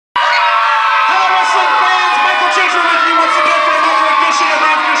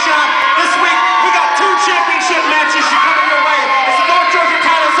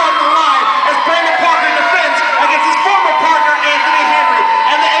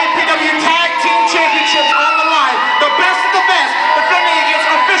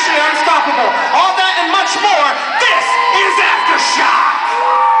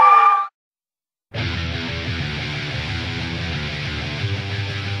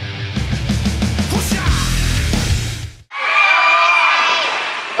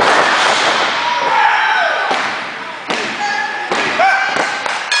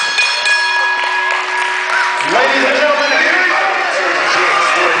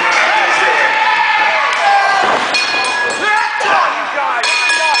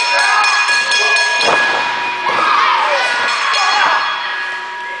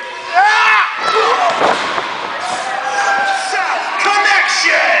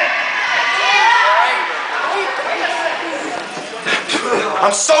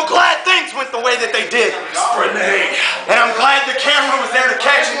I'm so glad things went the way that they did. And I'm glad the camera was there to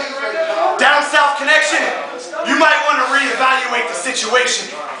catch it. Down South Connection, you might want to reevaluate the situation.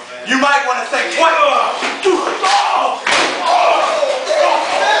 You might want to think twice.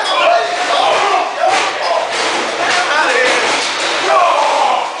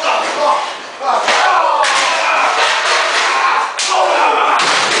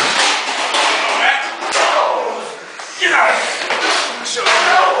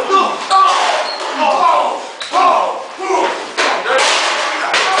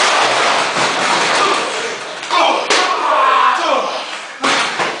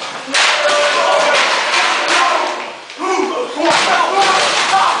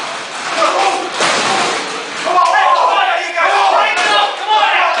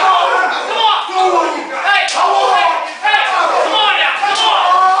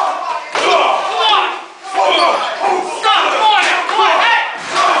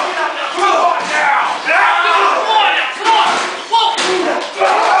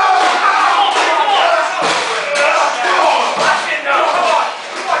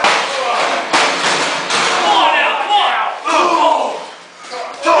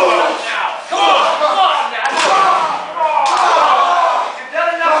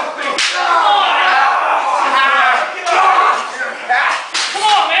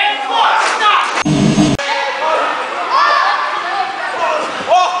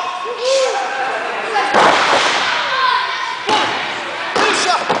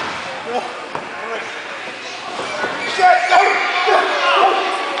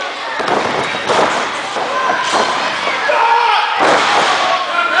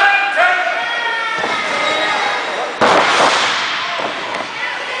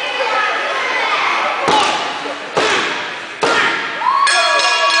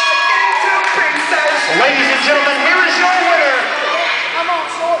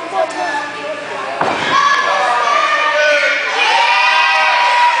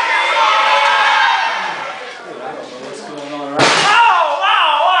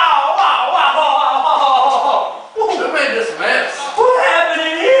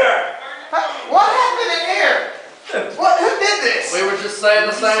 Saying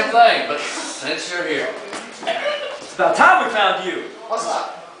the same thing, but since you're here, it's about time we found you. What's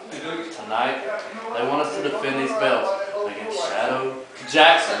up? Tonight, they want us to defend these belts against Shadow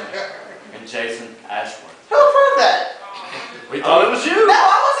Jackson and Jason Ashworth. Who approved that? We thought it was you. No,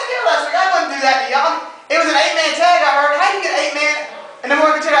 I wasn't here last week. I wouldn't do that to y'all. It was an 8-man tag, I heard. How do you get 8 man? And then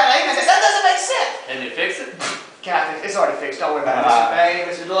we're going to turn out an 8-man tag. That doesn't make sense. Can you fix it? Captain, it's already fixed. Don't worry about it, Mr. Payne,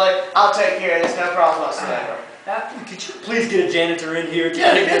 Mr. Deloy. I'll take care of this. No problem whatsoever. Could you please get a janitor in here to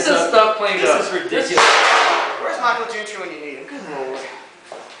get clean this up? stuff cleaned up. This is ridiculous. Where's Michael Gentry when you need him? Good Lord.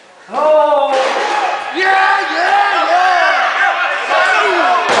 Oh!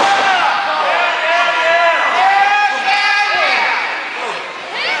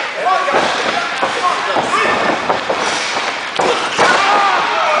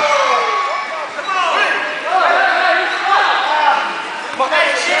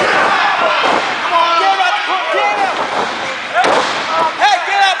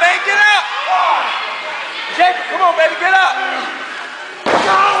 Come on, baby, get up!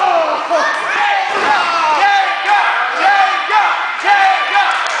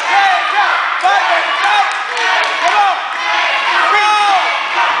 Fight, baby, fight!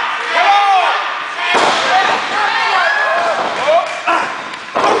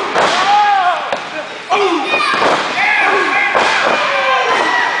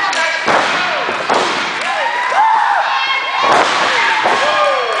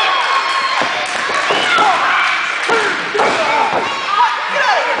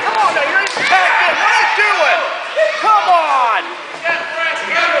 Come on!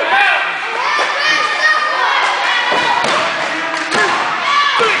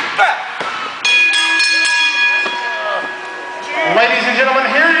 Ladies and gentlemen,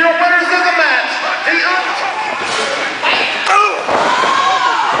 here are your winners of the match.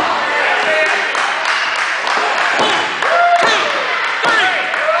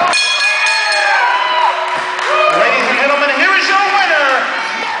 Ladies and gentlemen, here is your winner.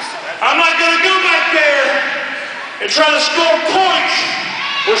 I'm not going to go back there and try to score points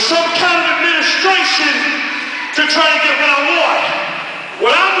with some kind of administration to try to get what I want.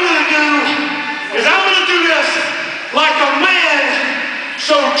 What I'm going to do is I'm going to do this like a man.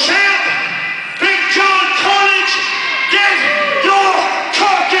 So champ, Big John Carnage, get your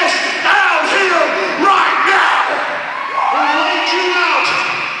carcass out here right now. I'll let you out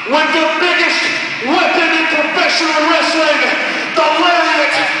with the biggest weapon in professional wrestling, the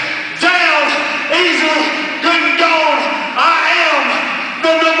lariat, down, easily, good and gone. I am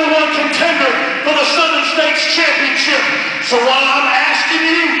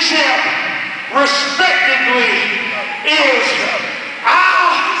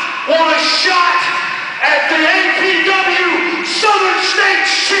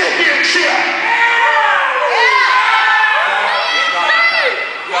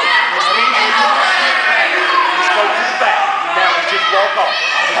call.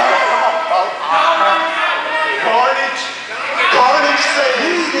 Carnage says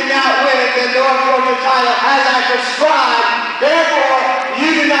You did not win the North Georgia title as I prescribed. Therefore, you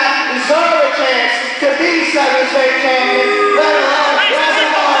do not deserve a chance to be Southern State champion, let alone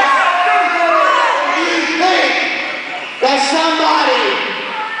wrestle on. You think that somebody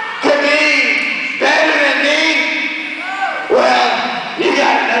could be better than me? Well, you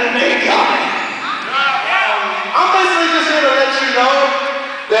got another day coming. I'm basically just here to let you know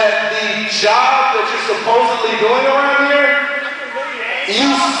that the job that you're supposedly doing around here,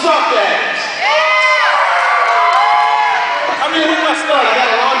 you suck at it. I mean, who am I start? I got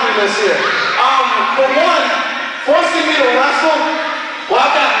a laundry list here. For one, forcing me to wrestle, well,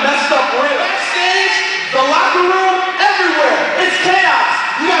 I've got messed up ribs. Backstage, the locker room, everywhere. It's chaos.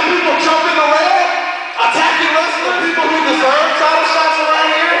 You got people jumping the rail, attacking wrestlers, people who deserve title shots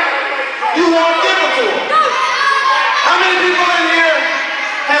around here. You won't give them to them. How many people in here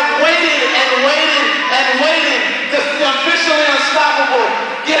have waited and waited and waited to see officially unstoppable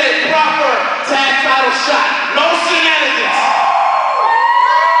get a proper tag title shot? No shenanigans.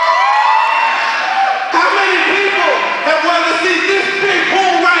 How many people have wanted to see this big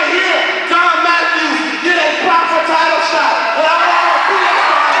bull right here, Don Matthews, get a proper title shot? But I want to be a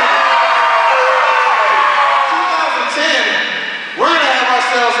 2010, we're going to have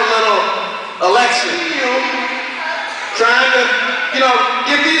ourselves a little election. Trying to,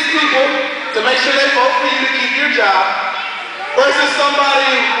 get these people to make sure they vote for you to keep your job versus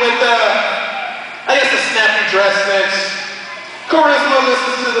somebody with, I guess, a snappy dress sense, charisma,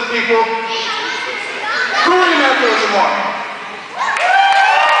 listens to the people. Kareem Abdul-Jabbar.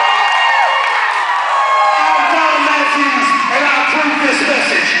 I'm Don Matthews, and I approve this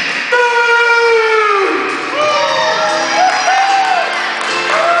message.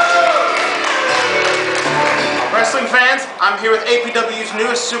 Wrestling fans, I'm here with APW's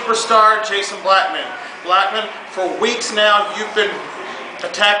newest superstar, Jason Blackman. Blackman, for weeks now, you've been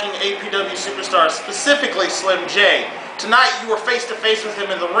attacking APW superstars, specifically Slim J. Tonight, you were face to face with him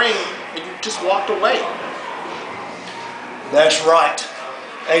in the ring, and you just walked away. That's right.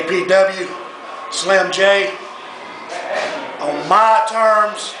 APW, Slim J, on my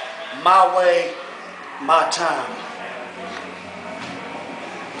terms, my way, my time.